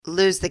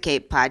Lose the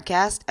Cape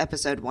podcast,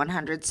 episode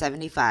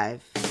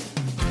 175.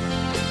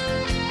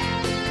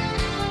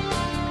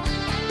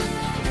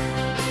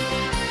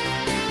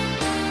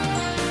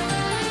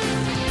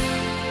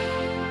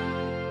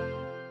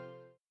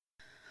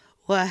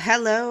 Well,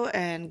 hello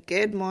and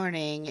good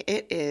morning.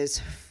 It is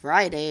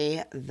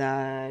Friday,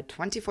 the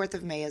 24th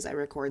of May as I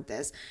record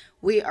this.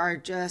 We are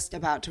just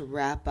about to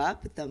wrap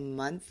up the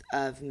month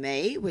of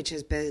May, which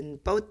has been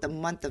both the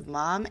month of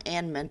Mom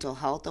and Mental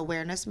Health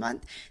Awareness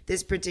Month.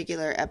 This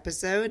particular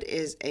episode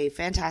is a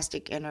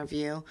fantastic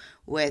interview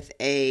with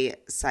a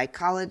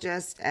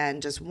psychologist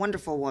and just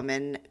wonderful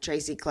woman,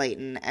 Traci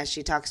Clayton, as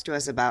she talks to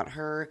us about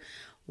her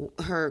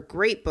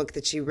great book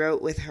that she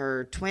wrote with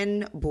her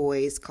twin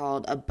boys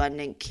called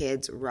Abundant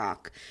Kids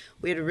Rock.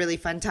 We had a really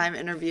fun time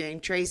interviewing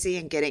Traci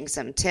and getting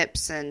some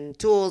tips and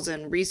tools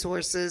and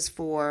resources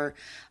for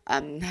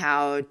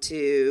how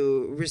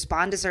to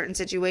respond to certain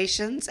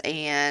situations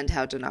and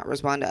how to not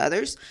respond to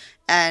others,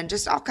 and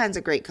just all kinds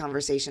of great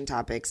conversation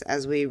topics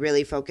as we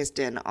really focused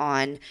in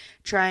on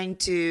trying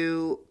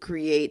to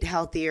create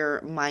healthier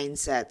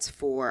mindsets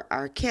for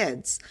our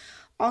kids.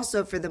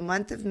 Also, for the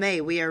month of May,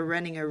 we are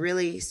running a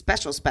really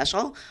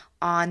special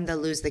on the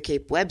Lose the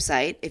Cape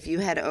website. If you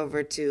head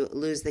over to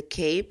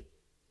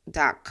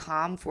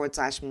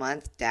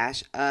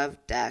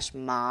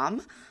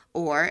losethecape.com/month-of-mom,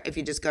 or if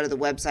you just go to the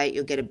website,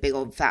 you'll get a big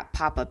old fat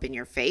pop-up in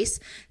your face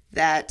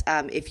that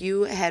if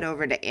you head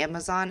over to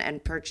Amazon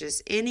and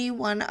purchase any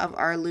one of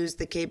our Lose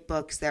the Cape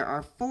books, there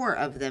are 4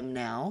 of them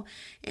now,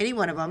 any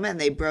one of them, and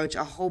they broach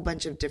a whole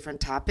bunch of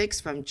different topics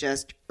from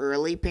just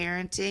early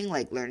parenting,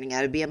 like learning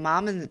how to be a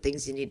mom and the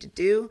things you need to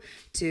do,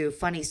 to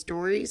funny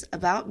stories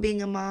about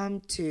being a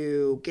mom,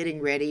 to getting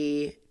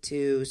ready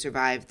to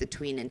survive the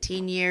tween and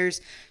teen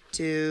years,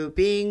 to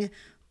being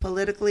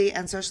politically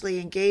and socially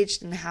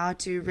engaged in how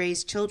to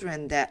raise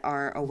children that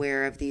are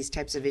aware of these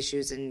types of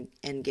issues and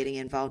getting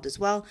involved as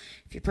well.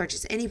 If you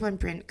purchase any one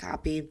print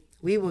copy,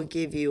 we will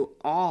give you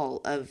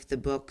all of the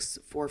books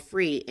for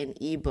free in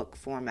ebook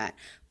format,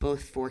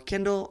 both for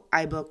Kindle,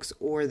 iBooks,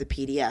 or the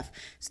PDF.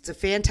 So it's a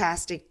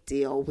fantastic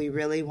deal. We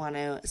really want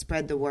to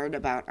spread the word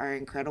about our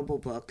incredible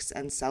books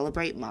and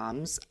celebrate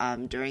moms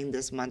during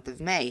this month of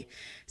May.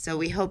 So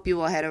we hope you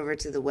will head over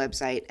to the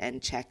website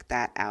and check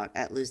that out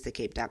at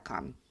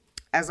losethecape.com.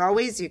 As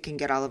always, you can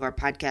get all of our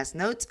podcast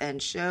notes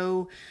and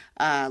show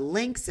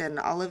links and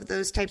all of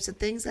those types of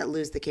things at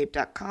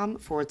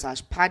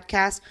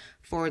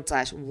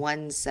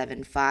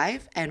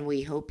losethecape.com/podcast/175. And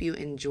we hope you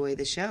enjoy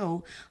the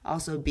show.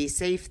 Also, be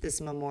safe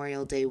this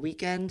Memorial Day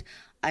weekend.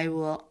 I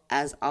will,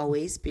 as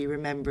always, be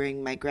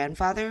remembering my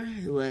grandfather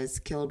who was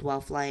killed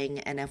while flying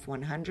an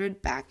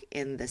F-100 back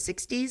in the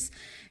 60s,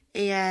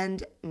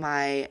 and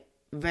my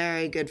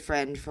very good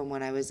friend from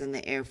when I was in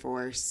the Air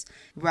Force,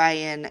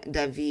 Ryan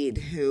David,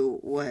 who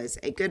was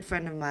a good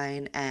friend of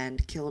mine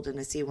and killed in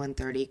a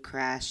C-130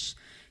 crash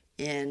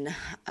in,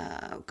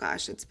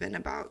 it's been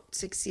about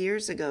 6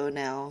 years ago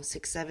now,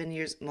 7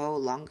 years,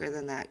 longer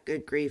than that.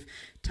 Good grief.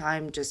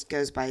 Time just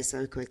goes by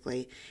so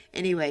quickly.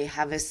 Anyway,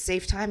 have a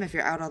safe time if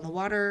you're out on the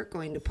water,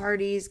 going to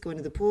parties, going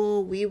to the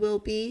pool. We will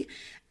be,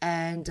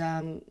 and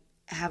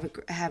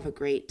have a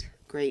great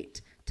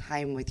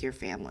time with your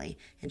family.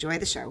 Enjoy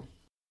the show.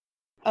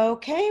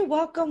 Okay,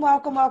 welcome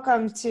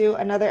to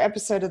another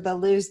episode of the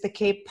Lose the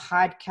Cape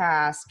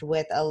podcast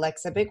with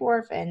Alexa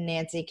Bigwharf and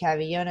Nancy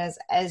Caviones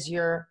as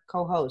your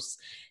co-hosts.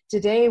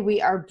 Today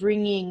we are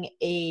bringing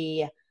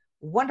a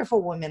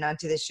wonderful woman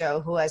onto the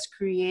show who has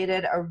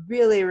created a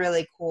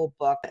really cool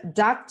book.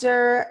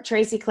 Dr.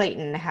 Traci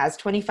Clayton has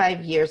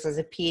 25 years as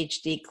a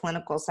PhD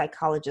clinical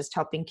psychologist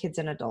helping kids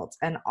and adults,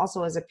 and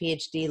also as a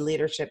PhD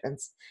leadership and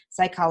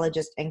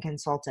psychologist and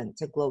consultant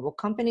to global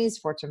companies,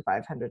 Fortune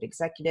 500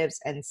 executives,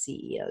 and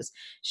CEOs.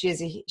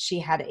 She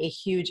had a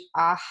huge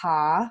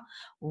aha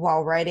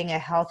while writing a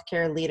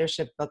healthcare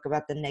leadership book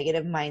about the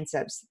negative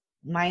mindsets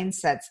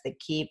that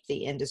keep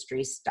the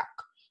industry stuck.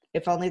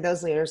 If only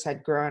those leaders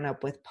had grown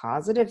up with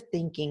positive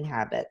thinking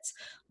habits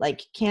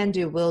like can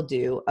do, will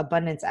do,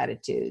 abundance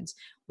attitudes,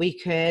 we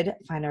could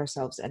find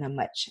ourselves in a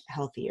much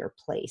healthier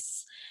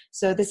place.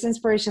 So this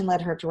inspiration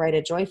led her to write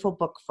a joyful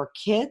book for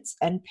kids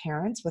and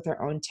parents with her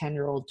own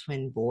 10-year-old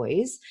twin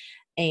boys.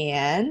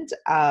 And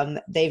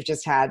they've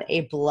just had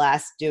a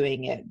blast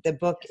doing it. The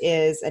book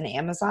is an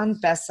Amazon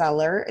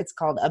bestseller. It's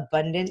called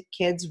Abundant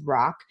Kids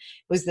Rock.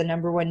 It was the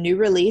 #1 new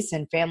release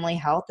in family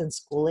health and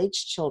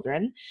school-aged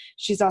children.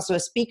 She's also a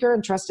speaker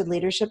and trusted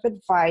leadership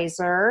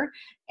advisor.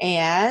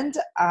 And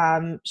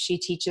she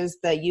teaches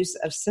the use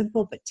of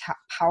simple but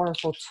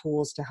powerful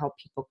tools to help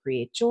people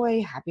create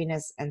joy,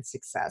 happiness, and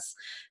success.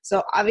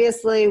 So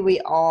obviously we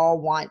all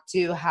want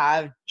to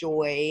have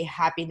joy,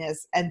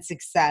 happiness, and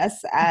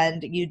success.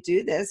 And you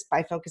do this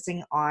by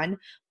focusing on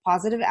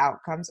positive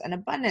outcomes and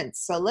abundance.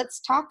 So let's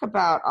talk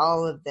about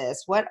all of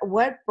this. What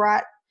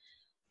brought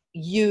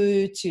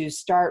you to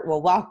start?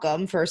 Well,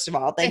 welcome, first of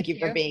all. Thank you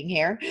for being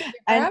here.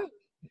 And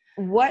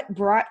what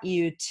brought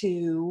you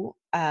to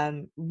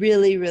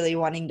really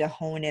wanting to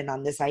hone in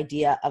on this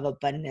idea of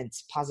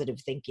abundance, positive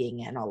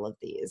thinking, and all of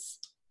these?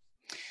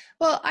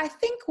 Well, I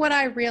think what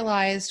I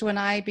realized when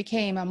I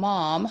became a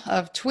mom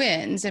of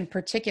twins in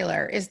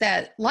particular is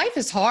that life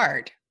is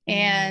hard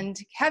and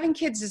having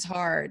kids is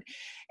hard.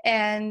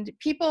 And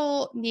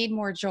people need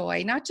more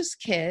joy, not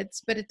just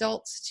kids, but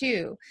adults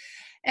too.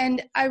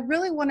 And I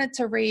really wanted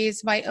to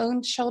raise my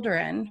own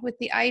children with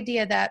the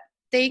idea that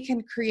they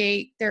can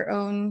create their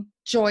own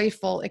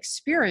joyful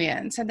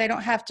experience and they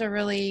don't have to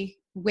really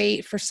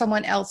wait for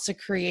someone else to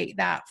create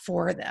that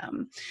for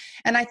them.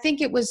 And I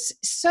think it was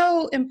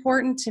so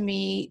important to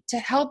me to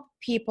help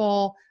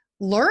people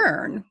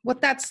learn what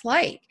that's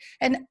like.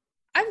 And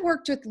I've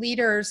worked with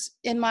leaders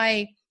in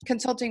my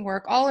consulting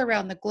work all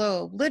around the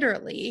globe,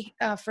 literally,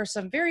 for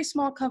some very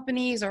small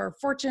companies or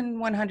Fortune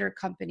 100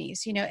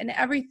 companies, and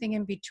everything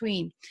in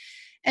between.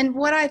 And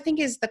what I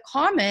think is the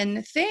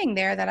common thing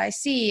there that I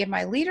see in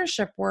my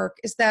leadership work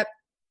is that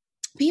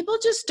people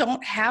just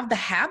don't have the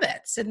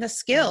habits and the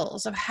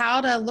skills of how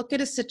to look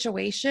at a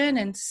situation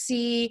and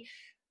see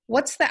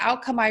what's the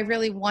outcome I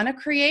really want to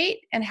create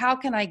and how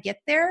can I get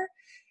there,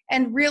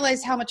 and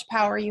realize how much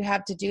power you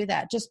have to do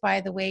that just by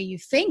the way you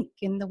think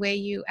and the way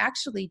you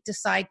actually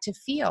decide to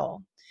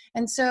feel.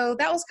 And so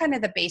that was kind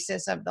of the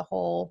basis of the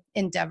whole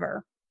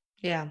endeavor.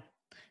 Yeah.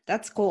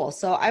 That's cool.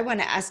 So I want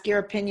to ask your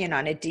opinion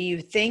on it. Do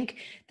you think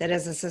that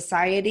as a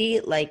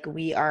society, like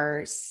we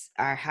are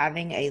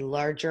having a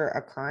larger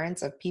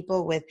occurrence of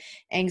people with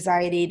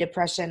anxiety,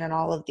 depression, and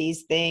all of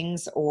these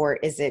things, or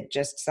is it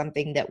just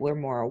something that we're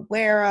more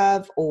aware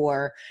of,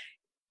 or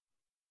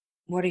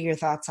what are your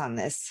thoughts on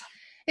this?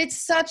 It's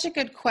such a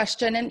good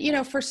question.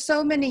 And, for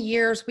so many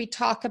years, we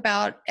talk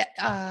about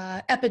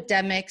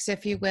epidemics,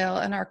 if you will,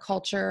 in our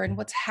culture and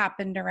what's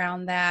happened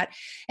around that.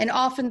 And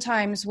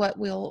oftentimes what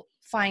we'll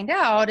find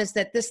out is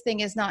that this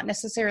thing is not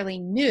necessarily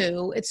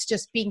new. It's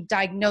just being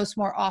diagnosed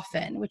more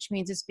often, which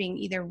means it's being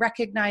either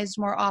recognized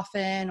more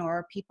often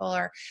or people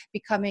are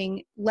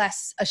becoming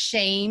less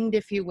ashamed,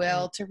 if you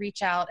will, to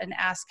reach out and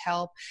ask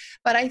help.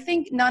 But I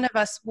think none of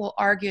us will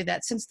argue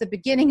that since the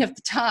beginning of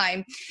the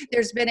time,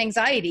 there's been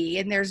anxiety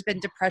and there's been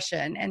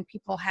depression, and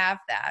people have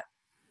that.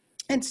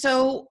 And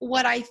so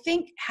what I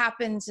think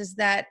happens is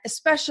that,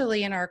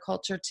 especially in our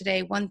culture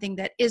today, one thing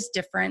that is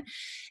different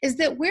is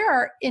that we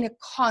are in a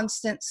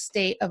constant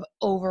state of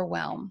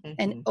overwhelm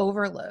and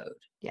overload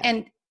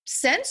and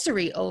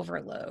sensory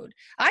overload.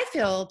 I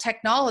feel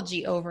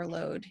technology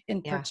overload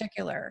in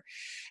particular.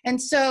 And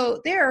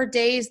so there are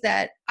days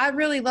that I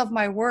really love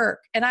my work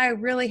and I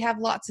really have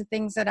lots of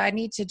things that I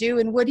need to do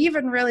and would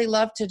even really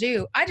love to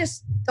do. I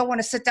just don't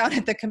want to sit down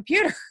at the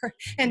computer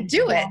and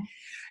do it.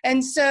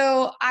 And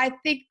so I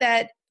think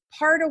that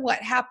part of what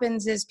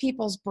happens is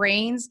people's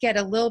brains get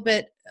a little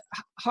bit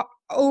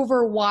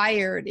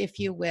overwired, if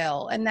you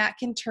will, and that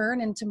can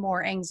turn into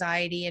more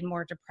anxiety and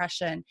more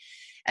depression.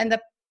 And the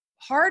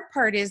hard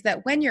part is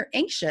that when you're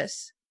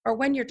anxious or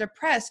when you're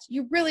depressed,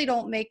 you really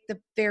don't make the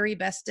very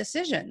best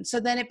decision.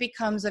 So then it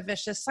becomes a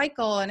vicious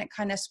cycle and it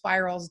kind of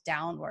spirals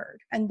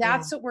downward. And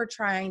that's what we're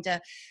trying to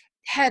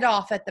head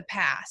off at the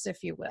pass,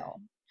 if you will.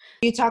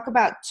 You talk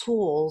about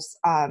tools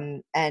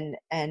and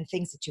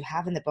things that you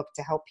have in the book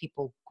to help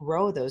people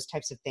grow those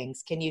types of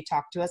things. Can you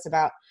talk to us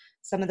about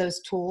some of those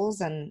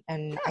tools and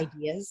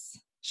ideas?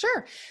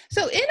 Sure.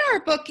 So in our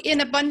book,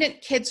 In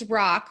Abundant Kids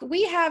Rock,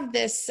 we have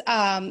this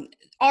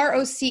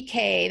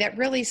R.O.C.K. that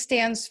really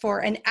stands for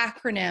an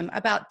acronym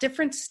about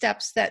different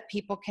steps that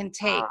people can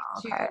take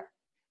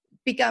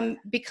to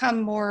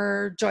become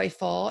more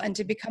joyful and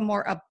to become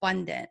more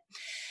abundant.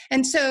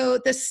 And so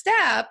the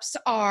steps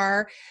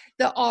are,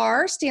 the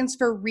R stands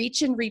for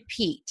reach and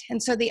repeat.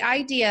 And so the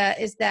idea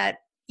is that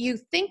you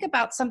think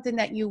about something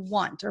that you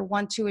want or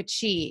want to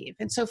achieve.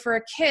 And so for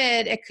a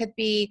kid, it could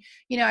be,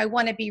 I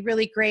want to be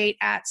really great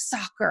at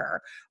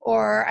soccer,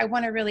 or I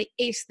want to really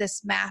ace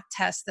this math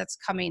test that's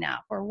coming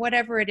up, or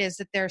whatever it is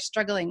that they're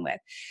struggling with.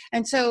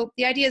 And so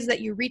the idea is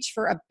that you reach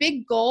for a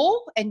big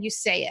goal and you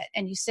say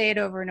it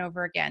over and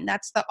over again.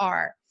 That's the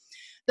R.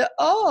 The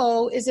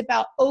O is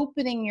about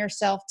opening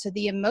yourself to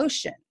the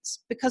emotions,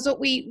 because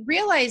what we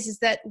realize is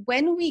that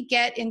when we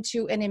get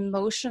into an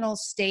emotional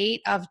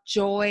state of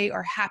joy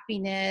or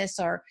happiness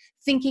or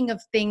thinking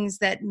of things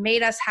that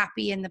made us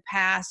happy in the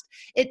past,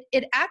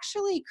 it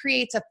actually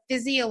creates a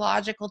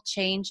physiological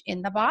change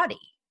in the body.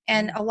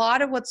 And a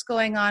lot of what's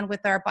going on with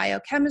our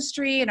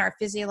biochemistry and our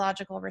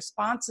physiological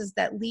responses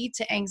that lead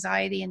to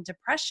anxiety and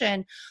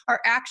depression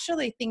are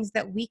actually things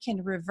that we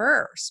can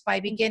reverse by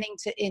beginning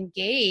to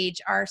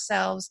engage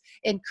ourselves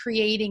in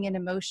creating an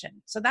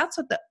emotion. So that's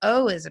what the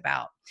O is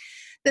about.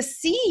 The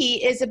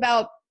C is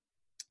about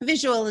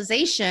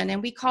visualization,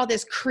 and we call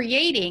this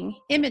creating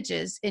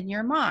images in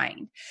your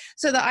mind.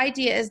 So the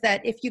idea is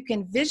that if you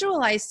can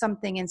visualize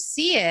something and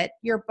see it,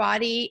 your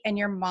body and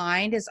your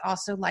mind is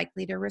also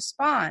likely to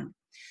respond.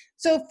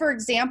 So for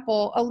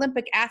example,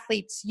 Olympic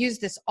athletes use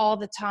this all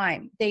the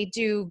time. They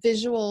do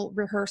visual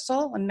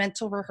rehearsal and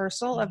mental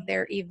rehearsal of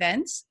their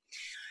events.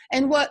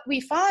 And what we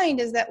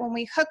find is that when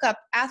we hook up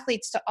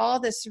athletes to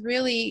all this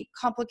really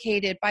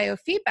complicated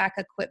biofeedback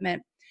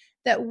equipment,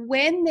 that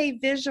when they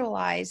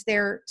visualize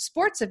their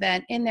sports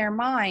event in their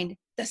mind,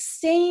 the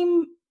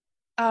same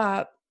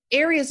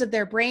areas of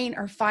their brain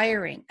are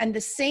firing and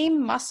the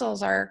same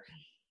muscles are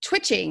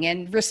twitching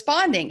and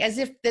responding as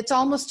if it's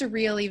almost a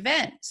real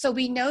event. So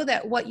we know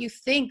that what you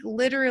think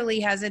literally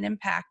has an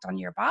impact on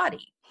your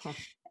body. Huh.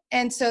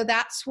 And so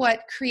that's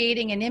what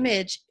creating an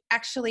image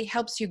actually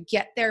helps you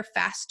get there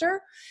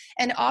faster.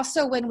 And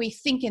also when we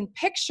think in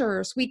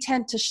pictures, we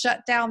tend to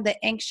shut down the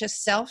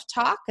anxious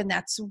self-talk, and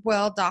that's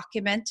well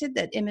documented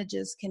that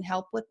images can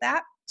help with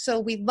that. So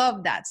we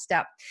love that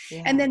step.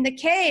 Yeah. And then the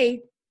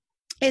K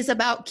is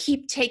about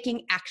keep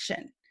taking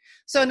action.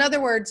 So in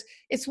other words,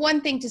 it's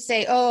one thing to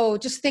say, oh,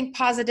 just think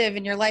positive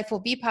and your life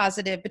will be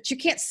positive, but you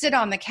can't sit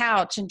on the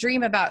couch and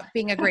dream about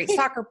being a great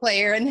soccer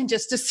player and then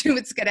just assume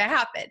it's going to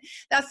happen.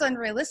 That's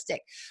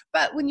unrealistic.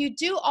 But when you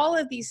do all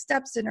of these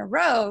steps in a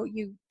row,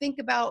 you think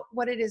about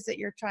what it is that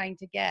you're trying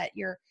to get.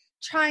 You're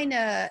trying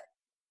to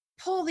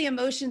pull the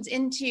emotions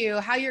into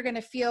you, how you're going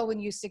to feel when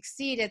you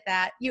succeed at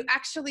that. You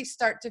actually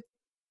start to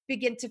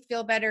begin to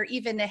feel better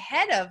even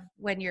ahead of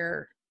when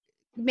you're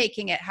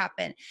making it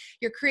happen.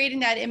 You're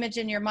creating that image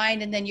in your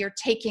mind, and then you're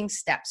taking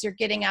steps. You're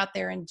getting out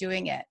there and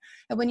doing it.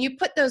 And when you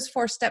put those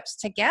 4 steps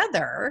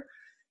together,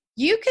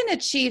 you can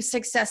achieve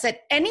success at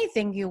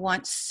anything you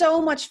want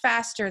so much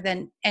faster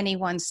than any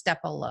one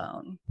step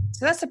alone.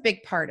 So that's a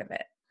big part of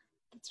it.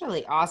 That's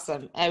really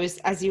awesome.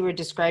 As you were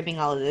describing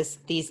all of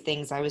these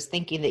things, I was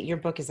thinking that your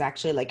book is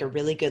actually like a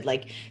really good,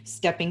 like,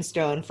 stepping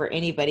stone for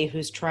anybody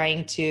who's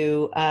trying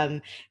to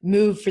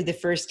move for the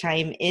first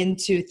time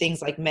into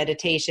things like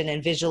meditation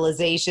and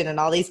visualization and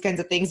all these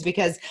kinds of things,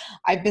 because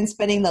I've been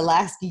spending the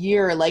last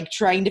year, like,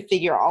 trying to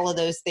figure all of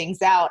those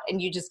things out.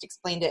 And you just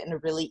explained it in a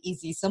really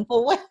easy,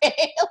 simple way,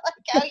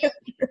 like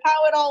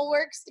how it all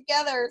works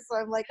together. So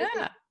I'm like,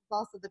 okay,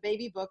 also the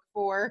baby book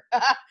for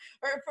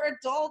or for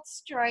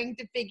adults trying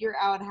to figure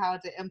out how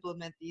to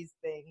implement these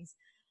things.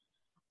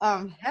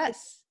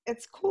 Yes,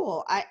 it's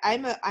cool.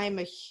 I'm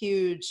a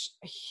huge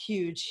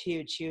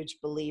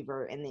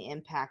believer in the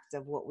impact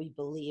of what we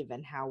believe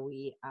and how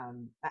we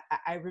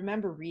I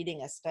remember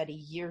reading a study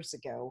years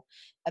ago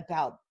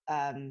about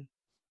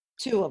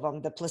 2 of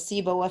them, the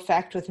placebo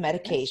effect with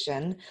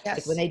medication. Yes.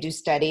 Like when they do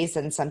studies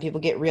and some people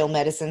get real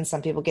medicine,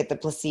 some people get the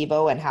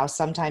placebo, and how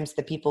sometimes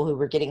the people who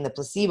were getting the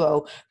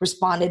placebo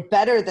responded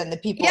better than the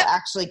people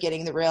actually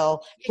getting the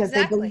real, because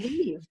they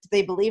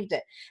believed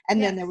it.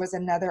 And then there was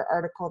another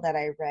article that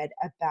I read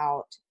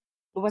about,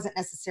 it wasn't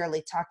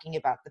necessarily talking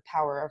about the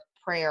power of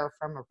prayer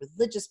from a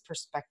religious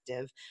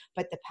perspective,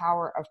 but the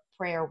power of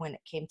prayer when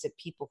it came to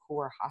people who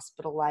were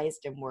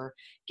hospitalized and were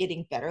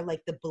getting better,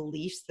 like the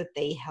beliefs that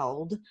they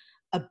held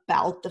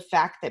about the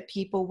fact that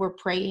people were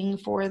praying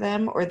for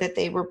them, or that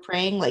they were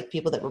praying, like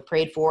people that were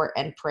prayed for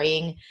and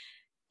praying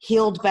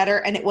healed better.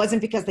 And it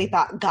wasn't because they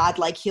thought God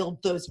like healed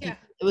those people.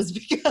 It was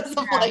because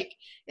of like,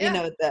 you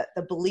know,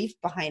 the belief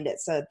behind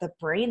it. So the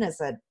brain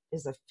is a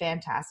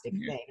fantastic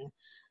thing.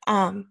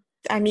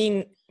 I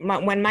mean,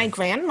 when my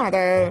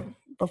grandmother,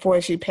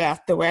 before she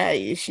passed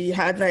away, she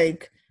had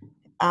like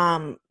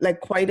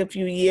quite a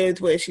few years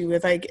where she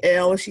was like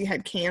ill. She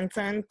had cancer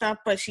and stuff,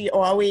 but she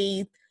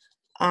always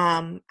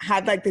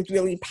had like this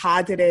really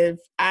positive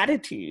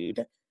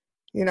attitude.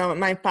 You know,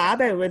 my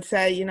father would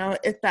say, you know,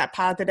 it's that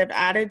positive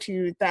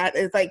attitude that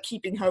is like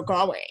keeping her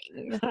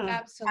going.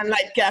 Absolutely. And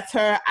like gets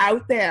her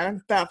out there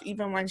and stuff,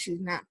 even when she's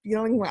not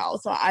feeling well.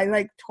 So I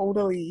like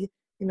totally,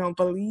 you know,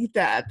 believe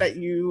that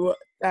you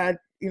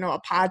know, a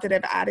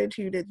positive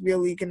attitude is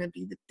really going to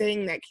be the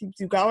thing that keeps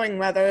you going,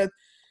 whether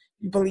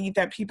you believe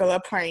that people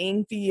are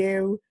praying for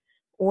you,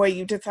 or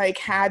you just like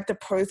had the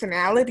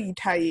personality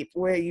type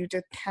where you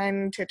just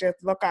tend to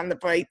just look on the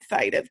bright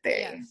side of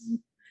things. Yes.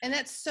 And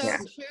that's so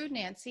true,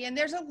 Nancy. And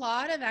there's a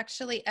lot of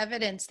actually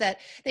evidence that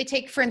they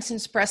take, for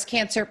instance, breast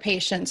cancer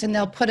patients, and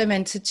they'll put them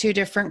into 2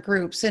 different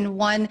groups. And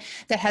one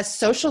that has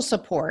social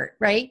support,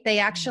 right? They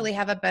actually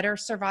have a better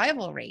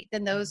survival rate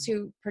than those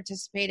who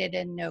participated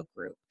in no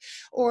group.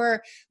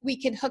 Or we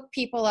can hook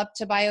people up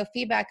to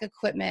biofeedback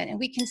equipment, and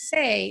we can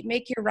say,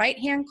 make your right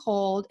hand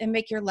cold and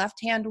make your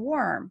left hand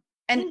warm.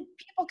 And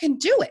people can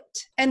do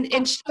it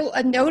and show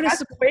a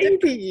noticeable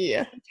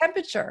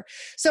temperature.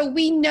 So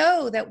we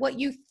know that what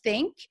you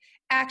think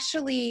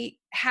actually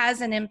has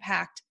an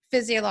impact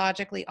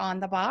physiologically on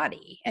the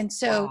body. And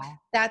so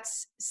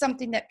that's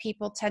something that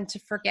people tend to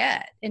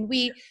forget. And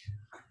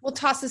we'll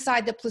toss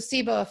aside the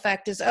placebo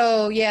effect as,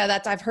 oh yeah,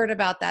 I've heard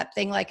about that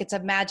thing, like it's a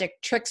magic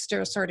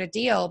trickster sort of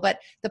deal. But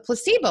the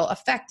placebo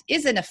effect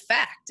is an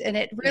effect, and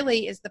it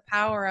really is the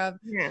power of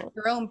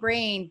your own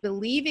brain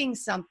believing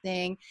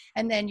something,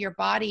 and then your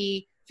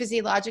body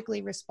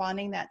physiologically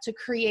responding that to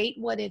create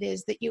what it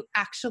is that you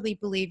actually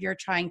believe you're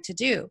trying to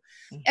do.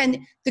 And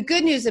the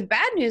good news and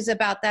bad news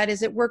about that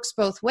is it works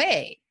both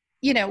ways.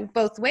 You know,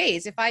 both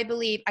ways. If I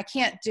believe I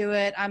can't do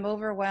it, I'm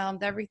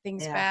overwhelmed,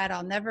 everything's bad,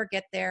 I'll never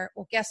get there.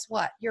 Well, guess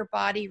what? Your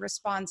body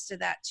responds to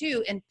that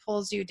too and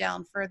pulls you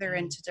down further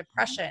into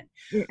depression.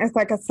 It's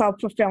like a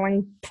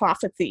self-fulfilling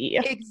prophecy.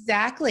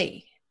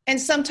 Exactly. And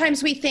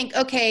sometimes we think,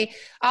 okay,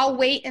 I'll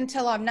wait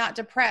until I'm not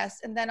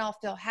depressed and then I'll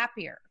feel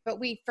happier.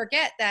 But we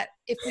forget that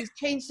if we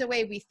change the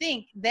way we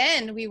think,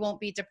 then we won't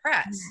be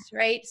depressed,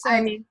 right? So I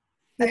mean,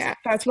 Yeah,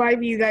 that's why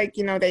we like,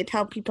 they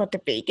tell people to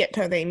fake it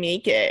till they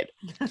make it,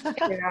 because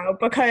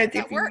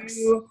That works.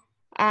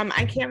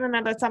 I can't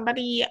remember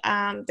somebody,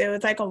 there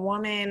was like a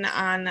woman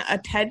on a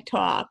TED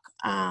Talk.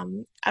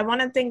 I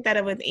want to think that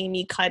it was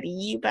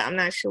Cuddy, but I'm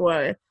not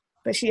sure.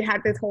 But she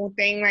had this whole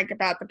thing like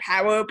about the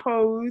power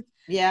pose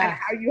and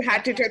how you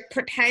had to just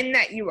pretend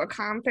that you were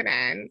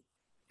confident.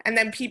 And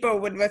then people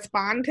would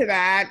respond to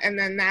that, and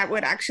then that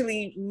would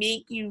actually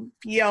make you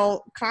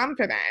feel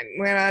confident.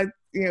 Whereas,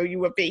 you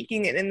were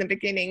faking it in the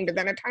beginning, but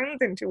then it turns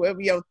into a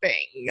real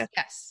thing.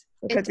 Yes.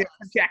 Because you're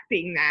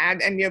projecting that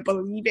and you're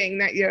believing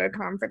that you're a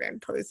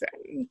confident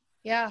person.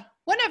 Yeah.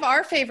 One of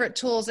our favorite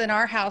tools in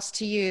our house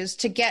to use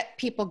to get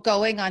people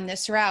going on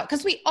this route,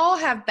 because we all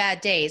have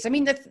bad days. I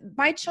mean,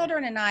 my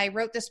children and I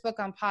wrote this book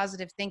on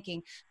positive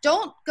thinking.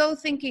 Don't go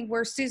thinking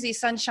we're Susie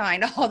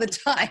Sunshine all the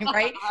time,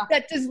 right?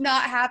 That does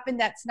not happen.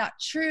 That's not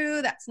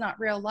true. That's not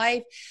real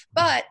life.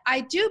 But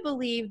I do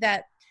believe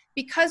that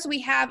because we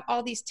have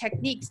all these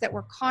techniques that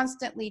we're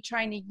constantly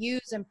trying to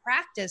use and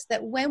practice,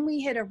 that when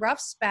we hit a rough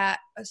spot,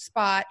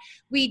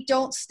 we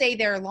don't stay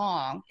there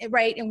long,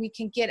 right? And we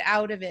can get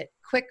out of it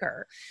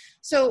quicker.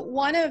 So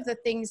one of the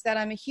things that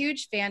I'm a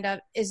huge fan of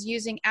is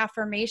using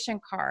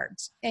affirmation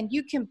cards. And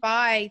you can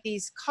buy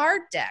these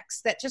card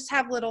decks that just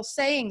have little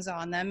sayings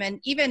on them. And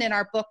even in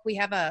our book, we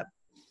have a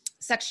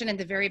section in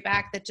the very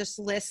back that just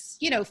lists,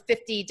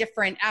 50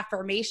 different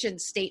affirmation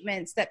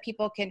statements that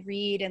people can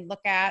read and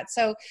look at.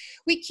 So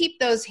we keep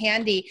those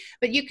handy,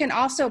 but you can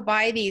also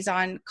buy these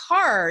on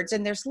cards,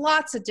 and there's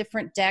lots of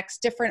different decks,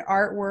 different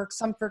artwork,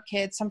 some for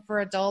kids, some for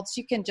adults.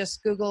 You can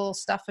just Google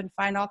stuff and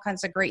find all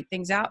kinds of great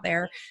things out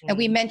there. And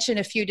we mention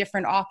a few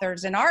different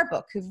authors in our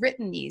book who've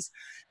written these.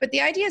 But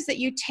the idea is that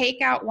you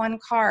take out one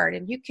card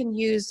and you can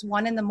use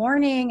one in the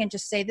morning and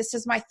just say, this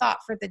is my thought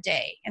for the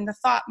day. And the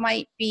thought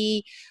might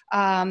be,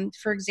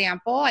 for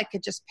example, I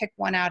could just pick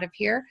one out of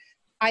here.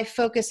 I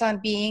focus on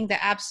being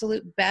the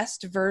absolute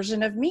best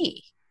version of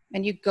me.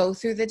 And you go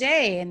through the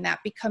day and that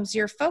becomes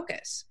your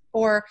focus.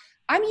 Or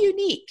I'm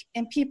unique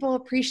and people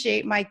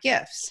appreciate my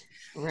gifts.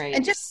 Right.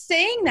 And just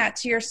saying that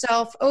to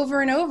yourself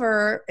over and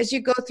over as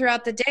you go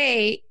throughout the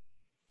day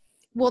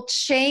will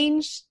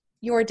change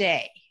your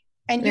day.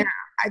 And you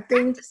I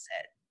think practice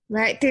it.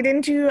 Right.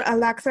 Didn't you,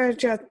 Alexa,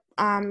 just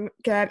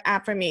get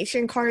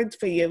affirmation cards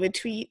for your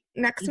retreat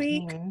next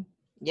week?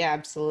 Yeah,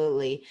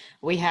 absolutely.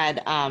 We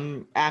had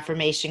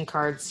affirmation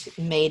cards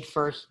made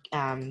for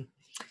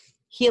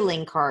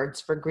healing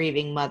cards for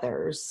grieving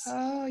mothers.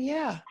 Oh,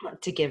 yeah.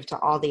 To give to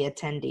all the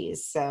attendees.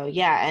 So,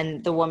 yeah.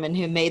 And the woman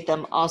who made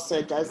them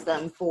also does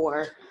them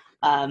for,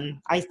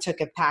 I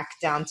took a pack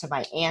down to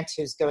my aunt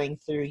who's going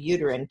through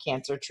uterine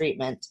cancer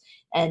treatment,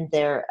 and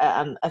they're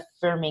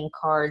affirming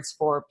cards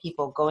for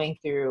people going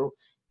through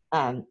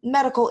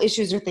medical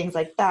issues or things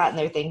like that. And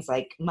they're things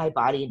like, my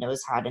body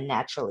knows how to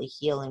naturally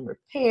heal and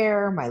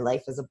repair. My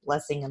life is a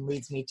blessing and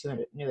leads me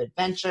to new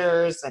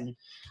adventures, and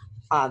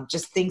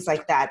just things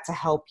like that to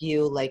help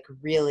you like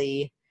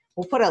really.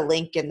 We'll put a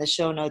link in the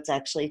show notes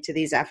actually to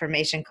these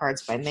affirmation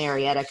cards by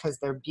Marietta, because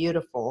they're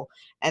beautiful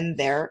and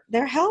they're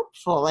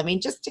helpful. I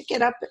mean, just to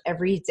get up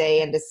every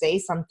day and to say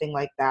something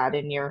like that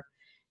in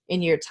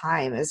your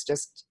time is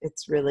just,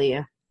 it's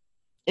really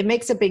it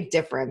makes a big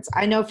difference.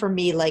 I know for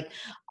me, like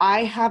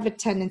I have a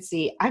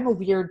tendency, I'm a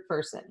weird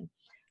person.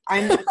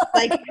 I'm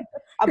like,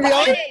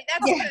 Really?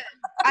 That's good.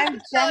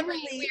 I'm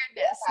generally,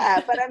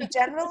 but I'm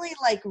generally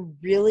like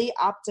really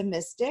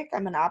optimistic.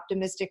 I'm an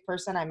optimistic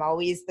person. I'm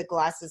always the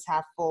glasses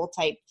half full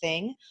type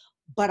thing,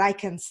 but I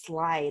can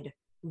slide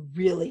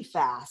really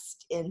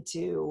fast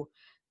into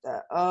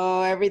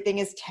everything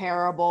is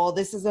terrible.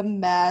 This is a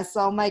mess.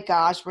 Oh my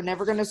gosh, we're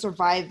never going to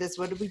survive this.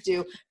 What do we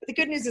do? But the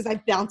good news is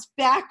I bounce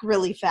back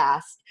really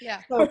fast.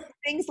 Yeah. So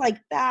things like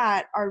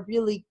that are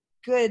really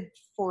good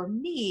for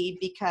me,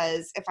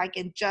 because if I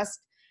can just,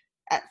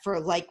 for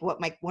like what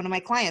one of my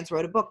clients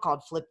wrote a book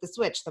called Flip the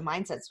Switch, the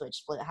mindset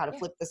switch, how to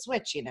flip the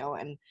switch,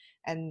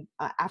 and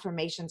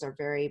affirmations are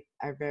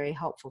very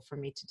helpful for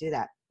me to do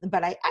that.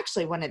 But I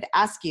actually wanted to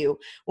ask you,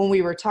 when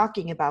we were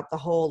talking about the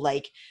whole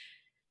like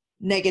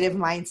negative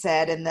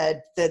mindset and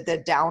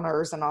the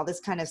downers and all this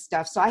kind of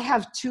stuff. So I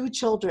have 2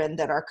 children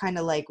that are kind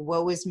of like,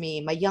 woe is me.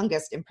 My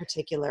youngest in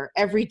particular,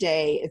 every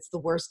day it's the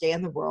worst day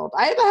in the world.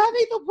 I'm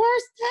having the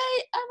worst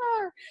day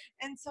ever.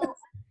 And so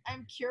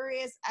I'm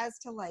curious as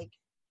to like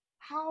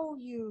how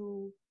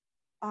you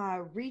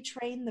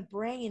retrain the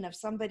brain of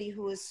somebody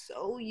who is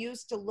so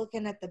used to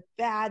looking at the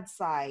bad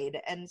side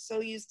and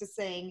so used to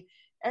saying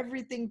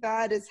everything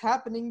bad is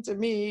happening to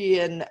me,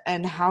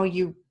 and how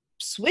you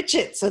switch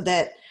it so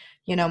that,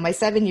 my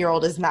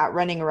 7-year-old is not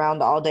running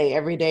around all day,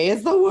 every day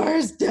is the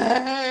worst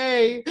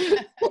day.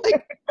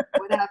 Like,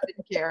 what happened,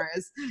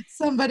 Karis?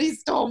 Somebody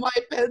stole my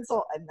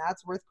pencil, and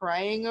that's worth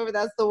crying over.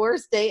 That's the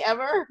worst day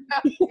ever.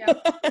 Yeah.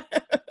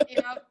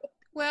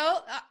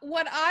 Well,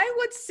 what I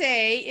would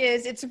say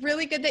is it's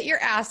really good that you're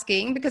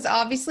asking, because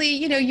obviously,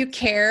 you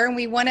care and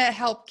we want to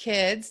help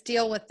kids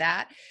deal with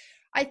that.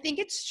 I think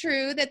it's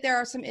true that there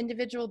are some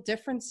individual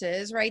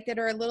differences, right, that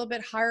are a little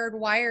bit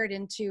hardwired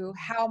into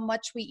how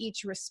much we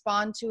each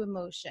respond to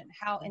emotion,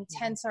 how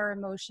intense our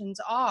emotions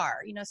are.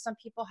 You know, some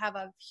people have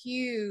a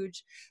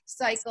huge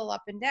cycle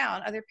up and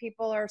down. Other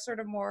people are sort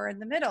of more in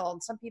the middle.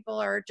 And some people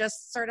are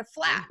just sort of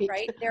flat,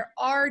 right? There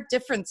are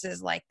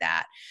differences like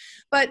that.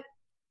 But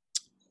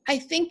I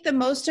think the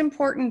most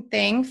important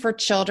thing for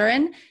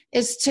children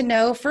is to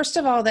know, first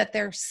of all, that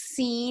they're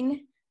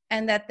seen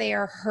and that they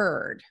are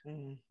heard,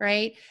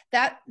 right?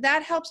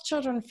 That helps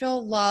children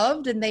feel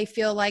loved and they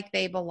feel like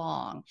they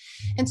belong.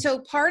 And so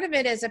part of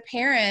it as a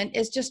parent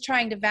is just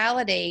trying to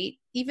validate,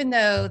 even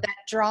though that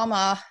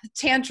drama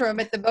tantrum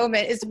at the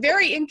moment is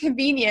very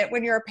inconvenient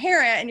when you're a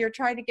parent and you're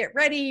trying to get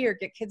ready or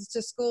get kids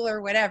to school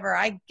or whatever.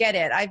 I get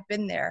it. I've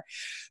been there.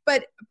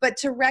 But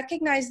to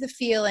recognize the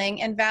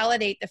feeling and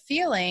validate the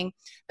feeling,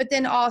 but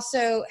then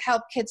also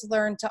help kids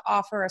learn to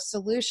offer a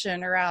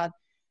solution around,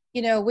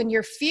 you know, when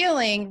you're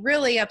feeling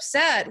really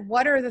upset,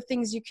 what are the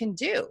things you can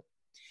do?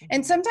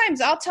 And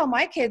sometimes I'll tell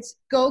my kids,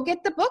 go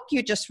get the book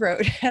you just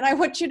wrote. And I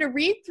want you to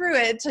read through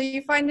it until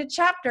you find a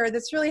chapter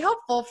that's really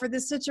helpful for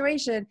this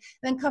situation.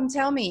 Then come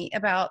tell me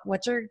about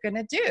what you're going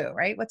to do,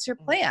 right? What's your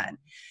plan?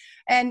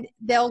 And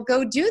they'll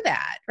go do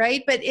that,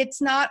 right? But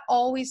it's not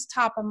always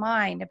top of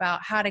mind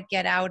about how to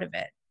get out of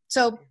it.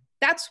 So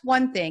that's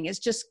one thing, is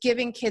just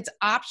giving kids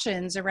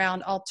options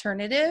around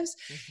alternatives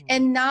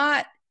and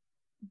not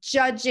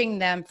judging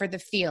them for the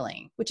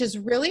feeling, which is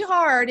really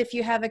hard if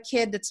you have a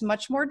kid that's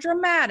much more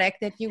dramatic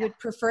than you would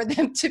prefer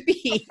them to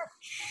be.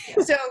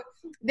 So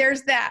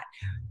there's that.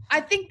 I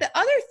think the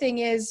other thing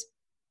is,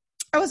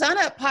 I was on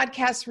a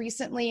podcast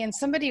recently and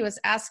somebody was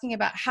asking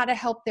about how to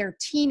help their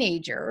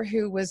teenager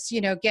who was, you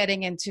know,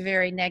 getting into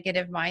very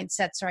negative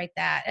mindsets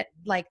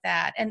like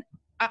that. And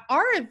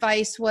our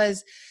advice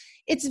was,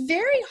 it's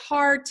very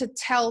hard to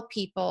tell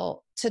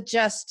people to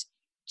just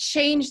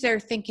change their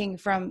thinking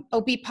from, oh,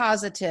 be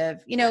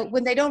positive, you know,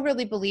 when they don't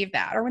really believe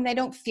that or when they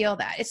don't feel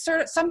that. It's sort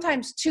of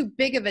sometimes too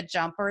big of a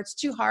jump or it's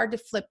too hard to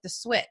flip the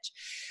switch.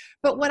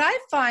 But what I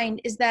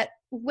find is that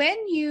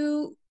when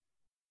you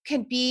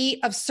can be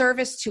of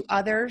service to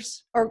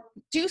others or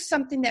do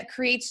something that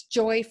creates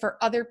joy for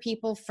other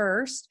people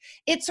first,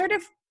 it sort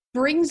of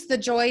brings the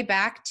joy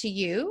back to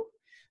you.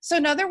 So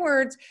in other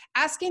words,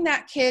 asking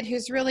that kid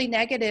who's really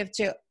negative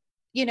to,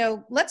 you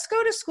know, let's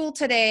go to school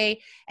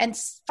today and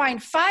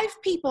find 5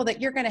 people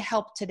that you're going to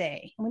help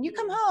today. And when you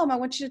come home, I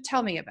want you to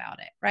tell me about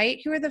it, right?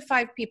 Who are the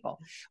 5 people?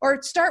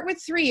 Or start with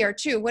 3 or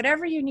 2,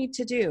 whatever you need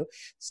to do.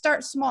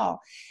 Start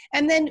small.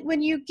 And then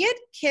when you get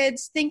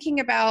kids thinking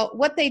about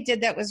what they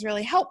did that was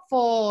really helpful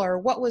or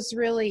what was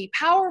really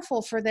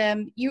powerful for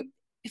them,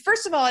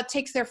 first of all, it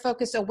takes their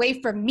focus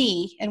away from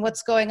me and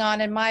what's going on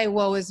in my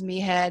woe is me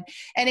head.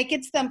 And it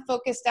gets them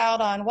focused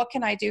out on what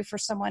can I do for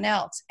someone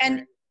else?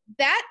 And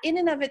that in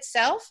and of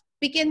itself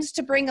begins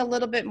to bring a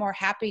little bit more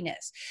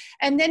happiness.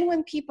 And then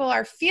when people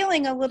are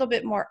feeling a little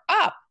bit more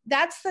up,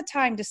 that's the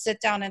time to sit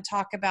down and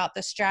talk about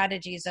the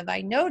strategies of, I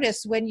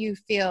notice when you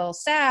feel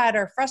sad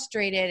or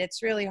frustrated,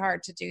 it's really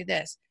hard to do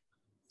this.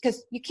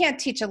 Because you can't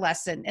teach a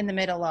lesson in the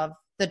middle of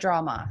the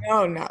drama.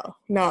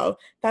 No.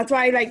 That's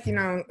why, like, you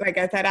know, like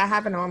I said, I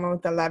have an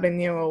almost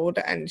 11-year-old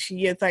and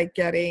she is like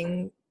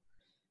getting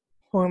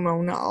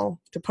hormonal,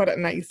 to put it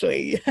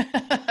nicely.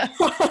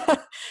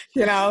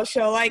 You know,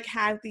 she'll like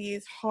have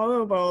these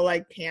horrible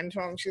like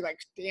tantrums. She like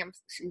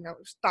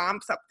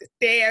stomps up the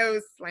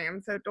stairs,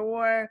 slams her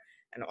door,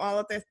 and all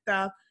of this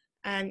stuff.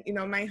 And, you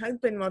know, my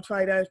husband will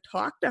try to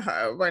talk to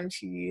her when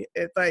she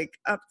is like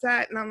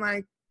upset. And I'm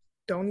like,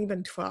 don't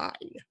even try.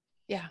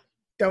 Yeah.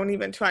 Don't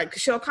even try.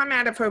 Because she'll come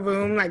out of her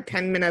room like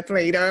 10 minutes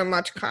later,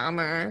 much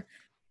calmer.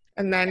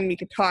 And then we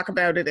could talk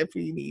about it if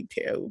we need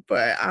to.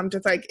 But I'm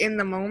just like, in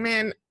the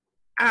moment,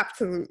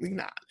 absolutely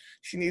not.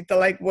 She needs to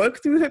like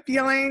work through her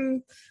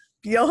feelings,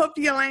 feel her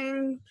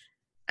feelings,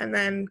 and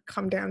then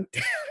come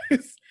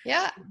downstairs.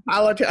 Yeah.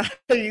 Apologize.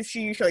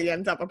 She usually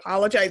ends up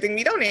apologizing.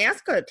 We don't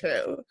ask her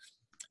to.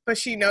 But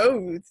she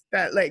knows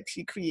that like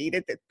she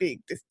created this big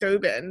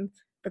disturbance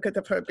because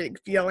of her big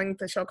feelings,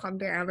 so she'll come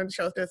down and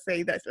she'll just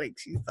say that like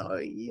she's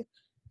sorry.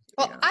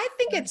 Well, yeah. I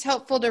think it's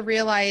helpful to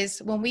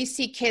realize when we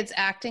see kids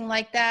acting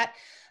like that,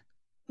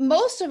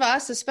 most of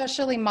us,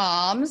 especially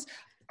moms,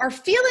 are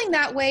feeling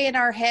that way in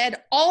our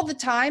head all the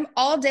time,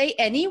 all day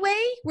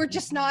anyway. We're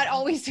just not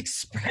always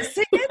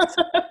expressing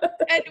it.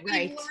 And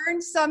we've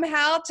learned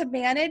somehow to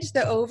manage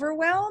the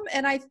overwhelm.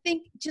 And I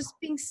think just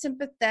being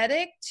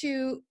sympathetic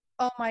to,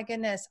 oh my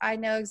goodness, I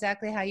know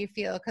exactly how you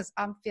feel because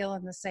I'm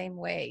feeling the same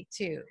way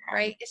too,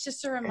 right? It's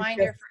just a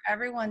reminder for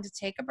everyone to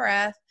take a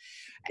breath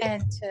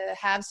and to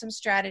have some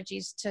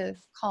strategies to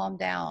calm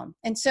down.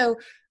 And so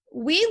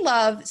we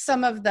love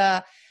some of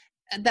the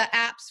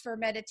apps for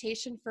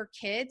meditation for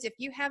kids. If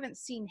you haven't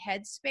seen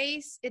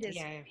Headspace, it is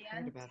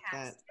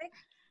fantastic.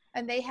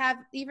 And they have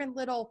even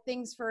little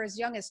things for as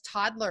young as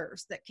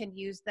toddlers that can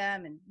use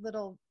them, and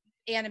little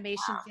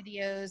animation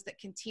videos that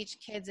can teach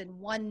kids in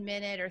 1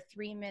 minute or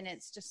 3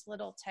 minutes, just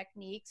little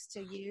techniques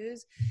to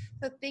use.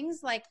 So things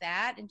like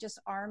that, and just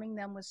arming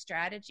them with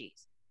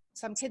strategies.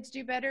 Some kids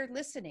do better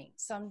listening.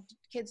 Some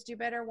kids do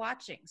better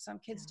watching. Some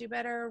kids do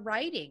better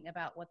writing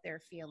about what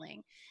they're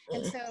feeling.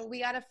 And so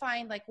we got to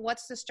find like,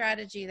 what's the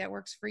strategy that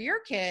works for your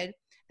kid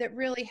that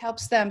really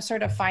helps them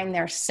sort of find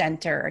their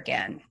center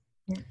again?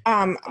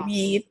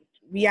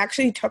 We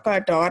actually took our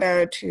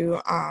daughter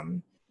to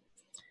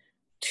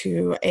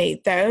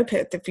a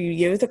therapist a few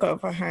years ago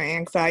for her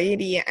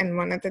anxiety, and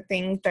one of the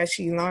things that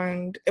she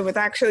learned, it was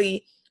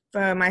actually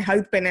for my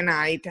husband and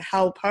I to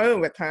help her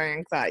with her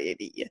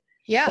anxiety.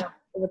 Yeah. So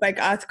it was like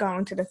us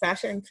going to the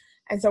session.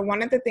 And so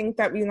one of the things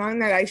that we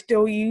learned that I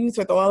still use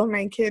with all of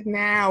my kids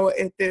now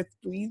is this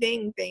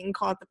breathing thing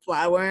called the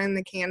flower and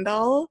the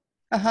candle.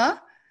 Uh-huh.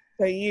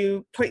 So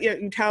you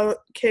tell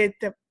kids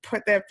to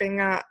put their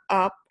finger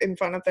up in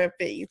front of their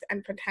face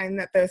and pretend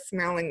that they're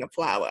smelling the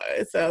flower.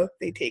 So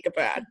they take a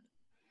breath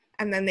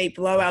and then they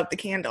blow out the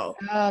candle.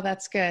 Oh,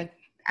 that's good.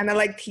 And it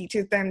like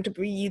teaches them to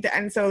breathe.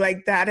 And so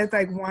like that is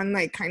like one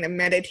like kind of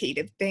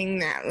meditative thing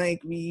that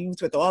like we use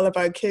with all of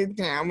our kids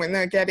now when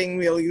they're getting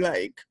really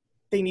like,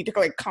 they need to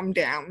like come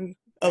down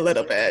a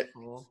little bit.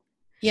 Cool.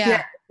 Yeah.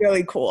 It's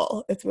really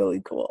cool. It's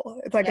really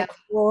cool. It's like a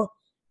cool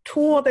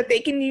tool that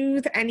they can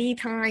use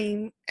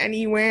anytime,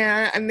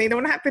 anywhere, and they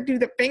don't have to do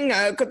the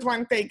finger because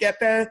once they get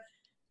the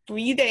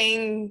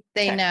breathing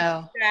They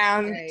know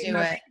down, do they it.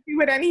 can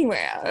do it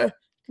anywhere.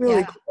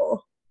 Really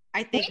cool.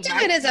 I think We do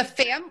it as a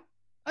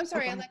I'm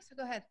sorry, Okay. Alexa,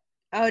 go ahead.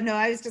 Oh, no,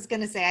 I was just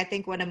going to say, I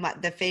think one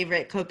of the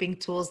favorite coping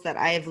tools that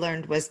I have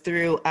learned was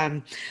through,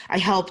 I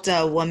helped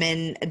a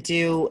woman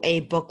do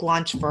a book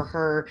launch for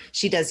her.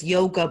 She does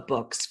yoga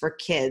books for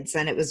kids,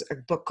 and it was a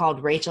book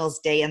called Rachel's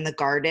Day in the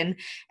Garden.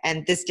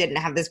 And this didn't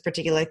have this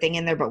particular thing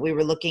in there, but we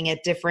were looking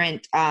at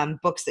different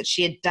books that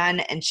she had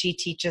done. And she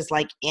teaches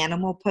like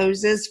animal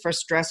poses for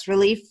stress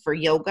relief for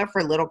yoga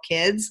for little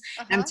kids.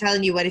 And I'm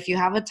telling you what, if you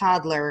have a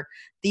toddler,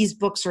 these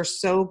books are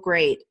so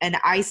great. And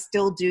I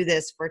still do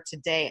this for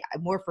today,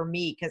 more for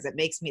me because it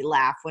makes me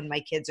laugh when my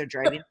kids are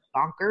driving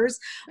bonkers.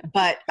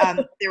 But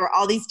there were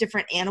all these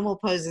different animal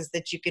poses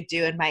that you could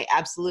do. And my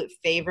absolute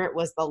favorite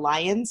was the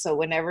lion. So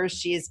whenever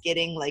she is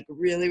getting like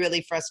really,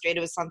 really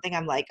frustrated with something,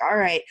 I'm like, all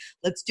right,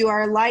 let's do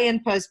our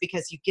lion pose,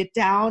 because you get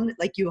down,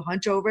 like you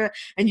hunch over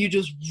and you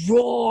just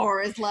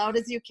roar as loud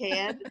as you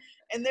can.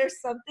 And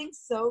there's something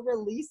so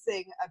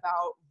releasing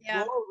about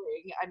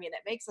roaring. I mean,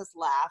 it makes us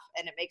laugh,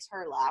 and it makes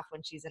her laugh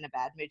when she's in a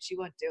bad mood. She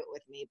won't do it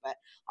with me, but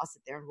I'll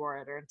sit there and roar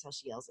at her until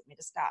she yells at me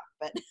to stop.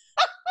 But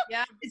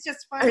it's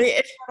just fun.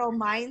 Little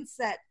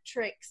mindset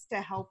tricks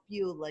to help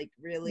you like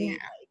really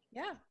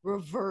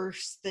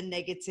reverse the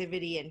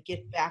negativity and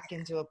get back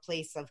into a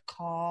place of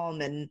calm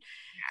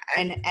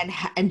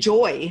and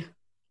joy.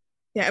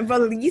 Yeah,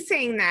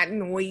 releasing that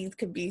noise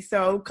could be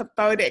so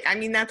cathartic. I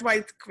mean, that's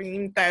why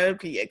scream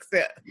therapy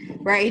exists.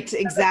 Right,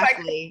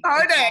 exactly. It's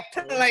like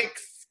cathartic to like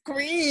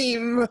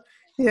scream,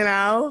 you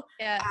know?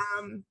 Yes.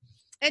 right.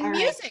 And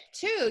music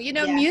too. You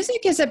know,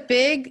 music is a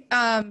big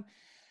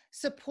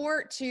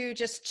support to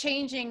just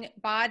changing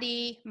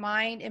body,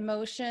 mind,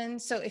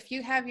 emotions. So if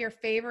you have your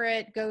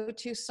favorite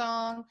go-to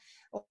song,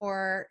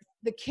 or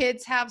the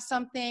kids have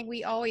something,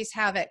 we always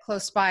have it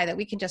close by that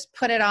we can just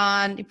put it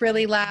on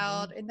really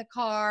loud in the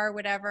car,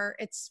 whatever.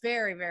 It's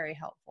very, very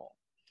helpful.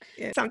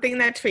 Yeah. Something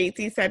that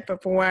Traci said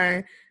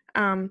before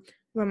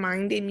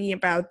reminded me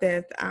about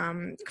this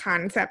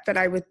concept that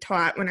I was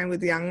taught when I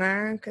was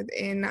younger, because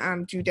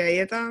in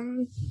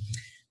Judaism,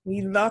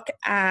 we look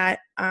at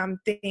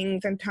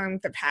things in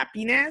terms of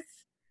happiness.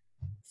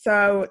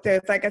 So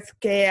there's like a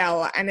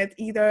scale, and it's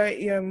either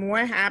you're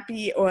more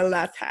happy or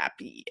less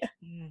happy.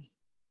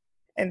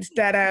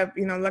 Instead of,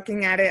 you know,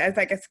 looking at it as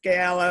like a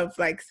scale of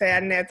like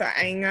sadness or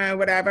anger or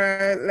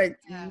whatever, like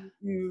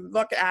you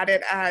look at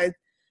it as,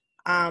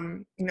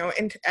 you know,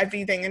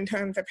 everything in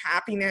terms of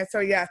happiness. So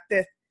yes,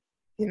 this,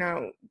 you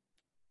know,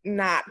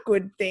 not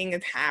good thing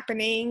is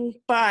happening,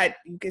 but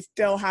you can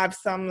still have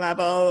some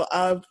level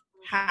of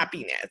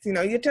happiness. You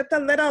know, you're just a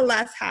little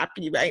less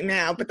happy right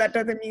now, but that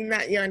doesn't mean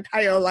that your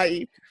entire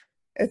life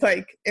is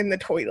like in the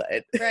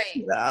toilet. Right.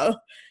 You know?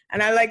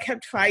 And I like have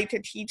tried to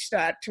teach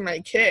that to my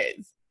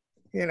kids.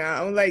 You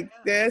know, like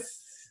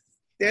this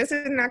is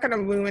not going to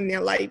ruin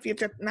your life. You're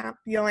just not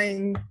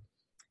feeling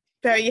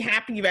very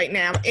happy right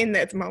now in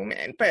this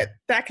moment, but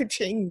that could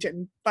change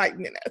in 5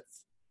 minutes.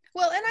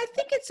 Well, and I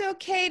think it's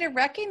okay to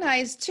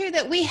recognize too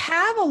that we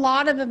have a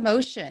lot of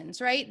emotions,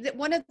 right? That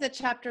one of the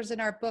chapters in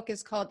our book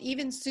is called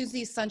Even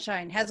Susie's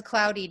Sunshine Has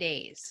Cloudy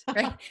Days,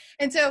 right?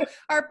 And so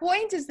our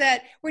point is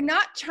that we're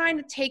not trying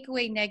to take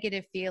away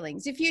negative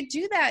feelings. If you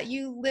do that,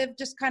 you live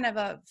just kind of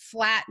a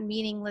flat,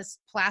 meaningless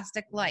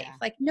plastic life.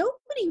 Like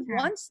nobody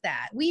wants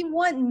that. We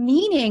want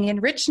meaning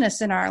and richness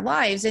in our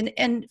lives,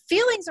 and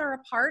feelings are a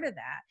part of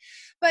that.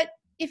 But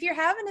if you're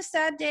having a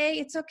sad day,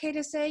 it's okay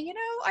to say, you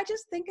know, I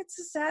just think it's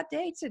a sad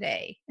day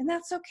today, and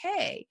that's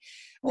okay.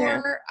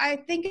 Or I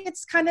think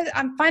it's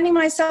I'm finding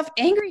myself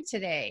angry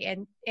today,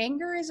 and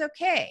anger is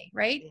okay,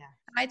 right?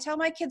 I tell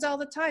my kids all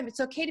the time, it's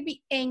okay to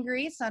be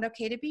angry. It's not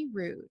okay to be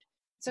rude.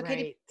 It's okay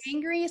to Right. be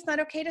angry. It's not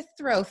okay to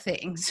throw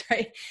things,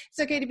 right? It's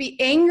okay to be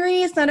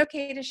angry. It's not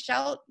okay to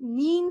shout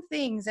mean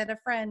things at a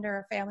friend or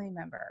a family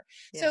member.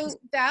 Yes. So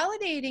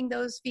validating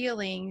those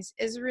feelings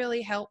is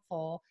really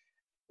helpful,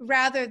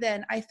 rather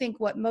than, I think,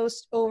 what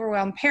most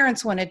overwhelmed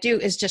parents want to do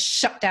is just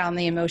shut down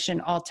the emotion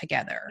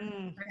altogether.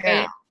 Right?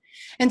 Yeah.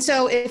 And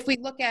so if we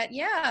look at,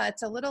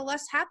 it's a little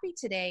less happy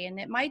today, and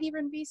it might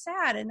even be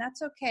sad, and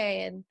that's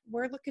okay. And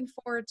we're looking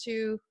forward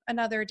to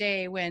another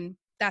day when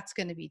that's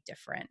going to be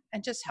different,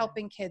 and just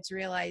helping kids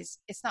realize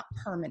it's not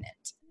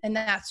permanent. And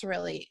that's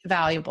really a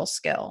valuable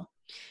skill.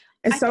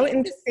 It's so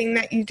interesting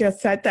that you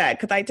just said that,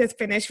 because I just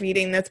finished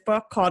reading this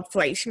book called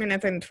Fleischman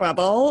is in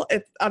Trouble.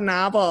 It's a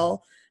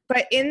novel.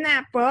 But in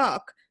that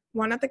book,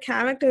 one of the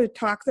characters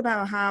talks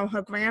about how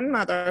her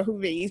grandmother, who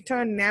raised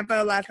her,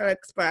 never let her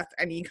express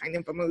any kind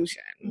of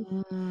emotion.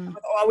 Mm.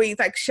 Was always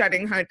like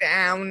shutting her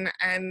down,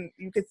 and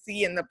you could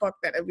see in the book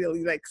that it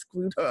really like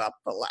screwed her up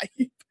for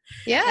life.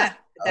 Yeah.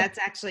 That's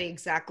actually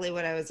exactly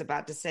what I was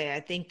about to say.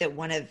 I think that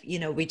one of,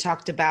 we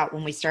talked about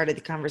when we started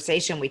the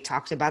conversation, we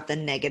talked about the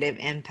negative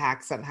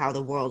impacts of how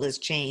the world has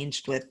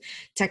changed with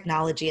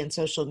technology and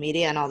social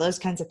media and all those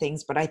kinds of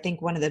things. But I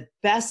think one of the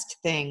best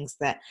things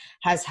that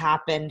has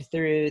happened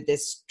through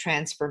this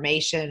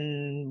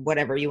transformation,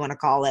 whatever you want to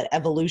call it,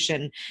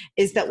 evolution,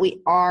 is that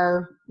we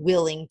are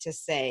willing to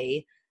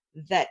say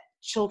that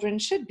children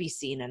should be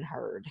seen and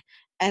heard,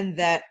 and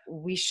that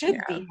we should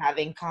be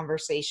having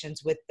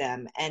conversations with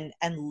them and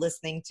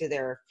listening to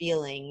their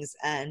feelings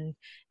and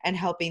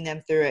helping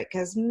them through it.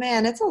 Because,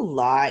 man, it's a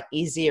lot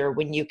easier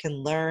when you can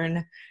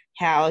learn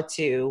how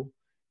to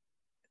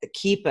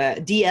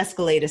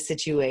de-escalate a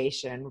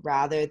situation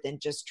rather than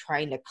just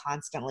trying to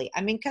constantly,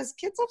 because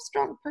kids have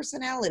strong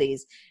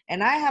personalities,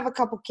 and I have a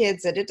couple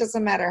kids that it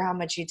doesn't matter how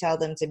much you tell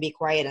them to be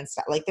quiet and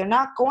stuff, like they're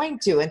not going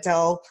to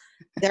until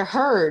they're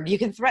heard. You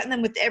can threaten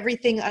them with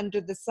everything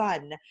under the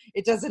sun.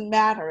 It doesn't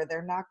matter.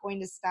 They're not going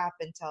to stop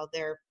until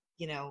they're,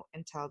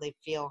 until they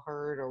feel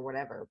heard or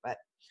whatever. But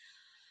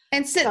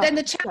And so then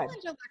the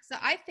challenge, Alexa,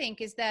 I think,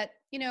 is that,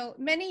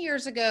 many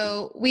years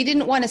ago, we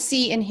didn't want to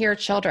see and hear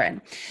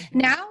children. Mm-hmm.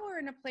 Now we're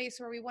in a place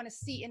where we want to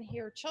see and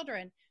hear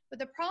children. But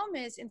the problem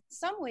is, in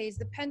some ways,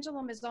 the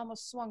pendulum is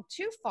almost swung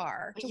too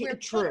far to where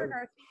children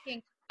are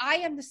thinking, I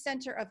am the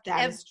center of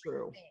everything. That is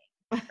true.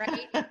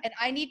 Right? And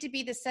I need to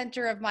be the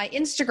center of my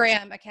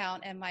Instagram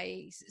account and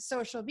my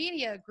social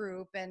media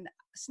group, and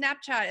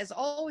Snapchat is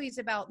always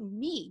about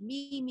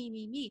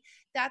me.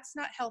 That's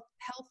not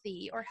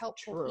healthy or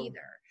helpful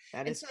either.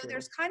 And so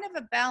there's kind of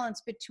a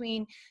balance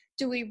between,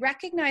 do we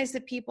recognize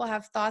that people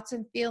have thoughts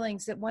and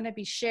feelings that want to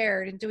be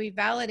shared, and do we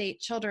validate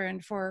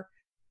children for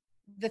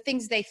the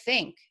things they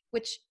think,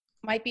 which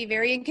might be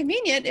very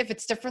inconvenient if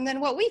it's different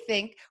than what we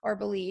think or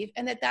believe,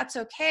 and that's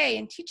okay,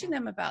 and teaching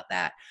them about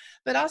that,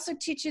 but also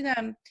teaching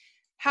them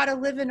how to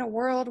live in a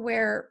world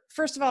where,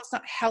 first of all, it's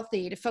not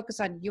healthy to focus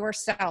on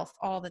yourself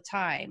all the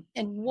time.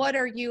 And what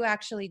are you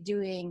actually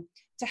doing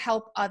to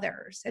help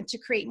others and to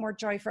create more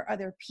joy for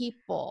other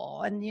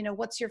people? And,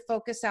 what's your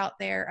focus out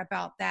there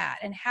about that?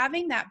 And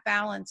having that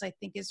balance, I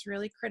think, is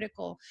really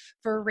critical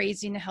for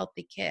raising a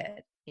healthy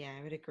kid. Yeah,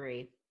 I would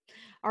agree.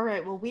 All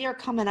right. Well, we are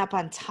coming up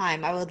on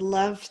time. I would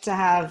love to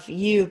have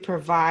you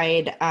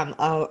provide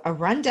a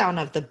rundown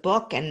of the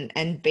book,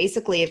 and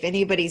basically, if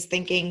anybody's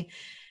thinking,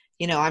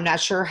 I'm not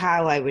sure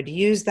how I would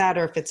use that,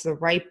 or if it's the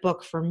right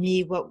book for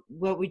me, what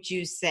would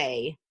you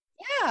say?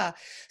 Yeah.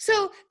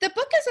 So the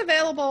book is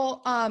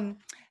available.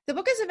 The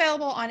book is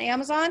available on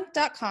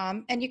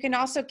Amazon.com, and you can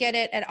also get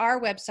it at our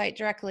website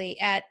directly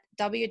at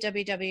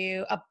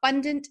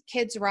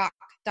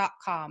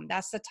www.abundantkidsrock.com.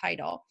 That's the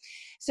title.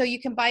 So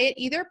you can buy it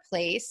either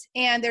place,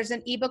 and there's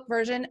an ebook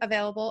version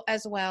available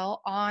as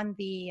well on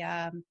the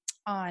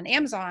on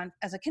Amazon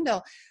as a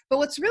Kindle. But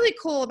what's really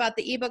cool about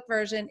the ebook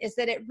version is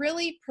that it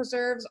really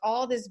preserves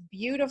all this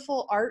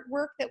beautiful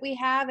artwork that we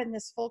have in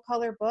this full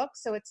color book.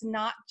 So it's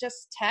not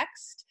just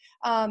text.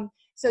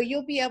 So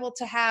you'll be able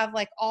to have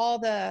like all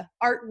the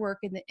artwork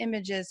and the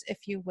images, if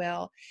you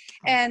will.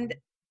 And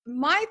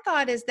my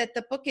thought is that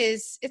the book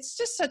it's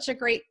just such a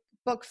great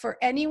book for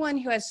anyone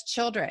who has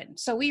children.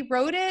 So we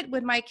wrote it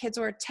when my kids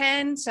were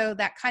 10. So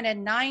that kind of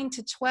 9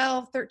 to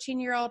 12,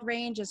 13-year-old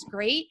range is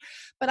great.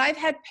 But I've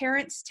had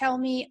parents tell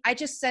me, I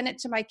just sent it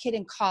to my kid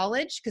in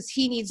college because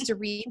he needs to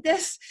read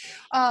this.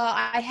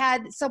 I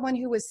had someone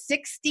who was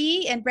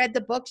 60 and read the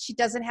book. She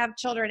doesn't have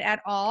children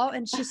at all.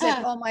 And she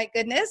said, oh my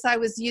goodness, I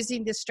was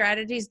using the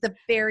strategies the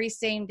very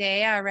same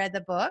day I read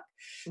the book.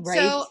 Right.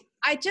 So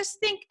I just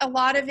think a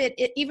lot of it,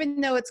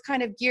 even though it's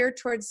kind of geared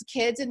towards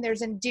kids and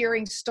there's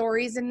endearing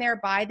stories in there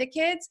by the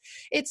kids,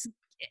 it's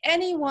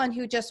anyone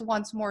who just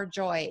wants more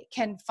joy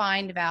can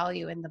find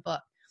value in the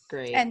book.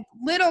 Great. And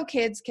little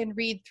kids can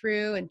read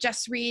through and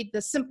just read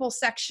the simple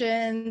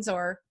sections,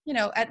 or,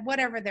 at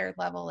whatever their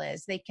level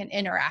is, they can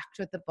interact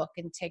with the book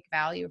and take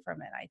value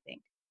from it, I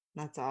think.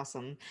 That's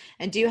awesome.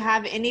 And do you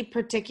have any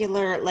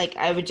particular,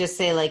 I would just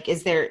say,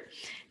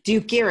 do you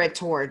gear it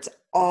towards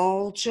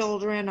all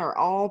children or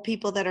all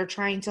people that are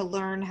trying to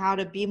learn how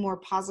to be more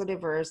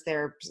positive, or is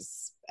there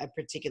a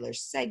particular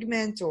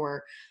segment,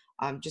 or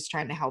just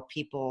trying to help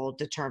people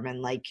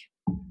determine like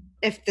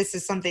if this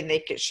is something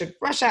they should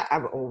rush out.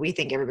 Well, we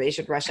think everybody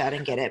should rush out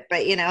and get it,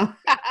 but you know.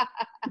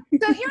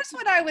 So here's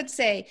what I would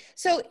say.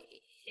 So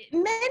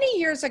many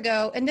years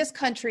ago in this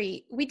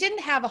country, we didn't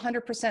have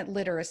 100%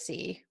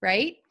 literacy,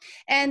 right?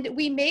 And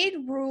we made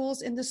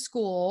rules in the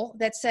school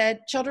that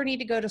said children need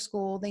to go to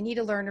school, they need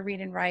to learn to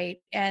read and write.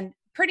 And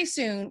pretty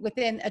soon,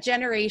 within a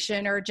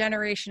generation or a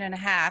generation and a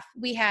half,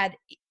 we had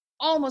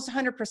almost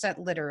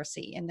 100%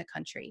 literacy in the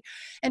country.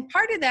 And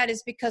part of that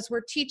is because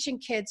we're teaching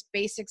kids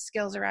basic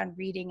skills around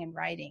reading and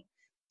writing.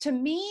 To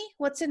me,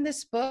 what's in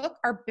this book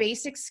are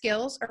basic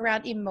skills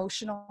around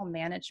emotional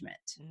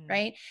management,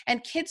 right?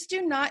 And kids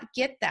do not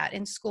get that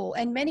in school.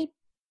 And many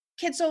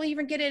kids don't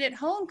even get it at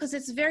home because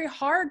it's very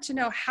hard to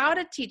know how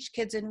to teach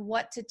kids and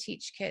what to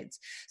teach kids.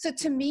 So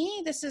to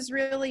me, this is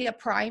really a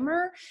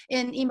primer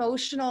in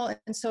emotional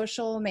and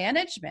social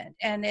management.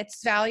 And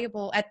it's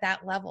valuable at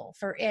that level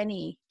for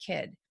any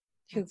kid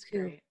who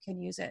can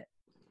use it.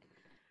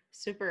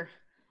 Super.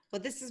 Well,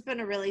 this has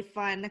been a really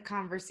fun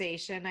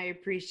conversation. I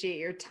appreciate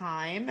your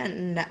time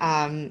and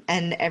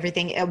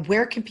everything.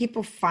 Where can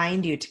people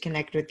find you to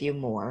connect with you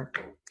more?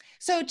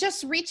 So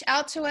just reach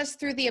out to us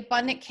through the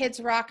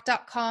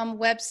abundantkidsrock.com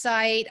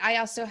website. I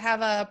also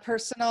have a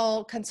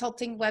personal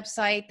consulting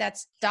website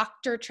that's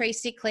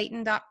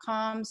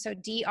drtraciclayton.com. So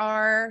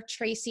Dr.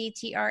 Traci,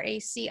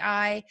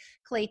 Traci,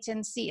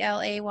 Clayton,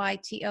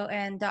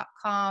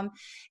 ClaytonCom.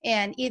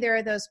 And either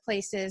of those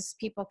places,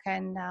 people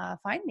can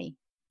find me.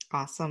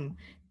 Awesome.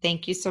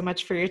 Thank you so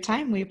much for your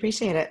time. We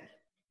appreciate it.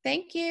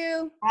 Thank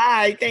you.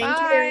 Bye. Thank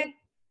Bye. you.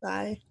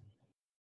 Bye.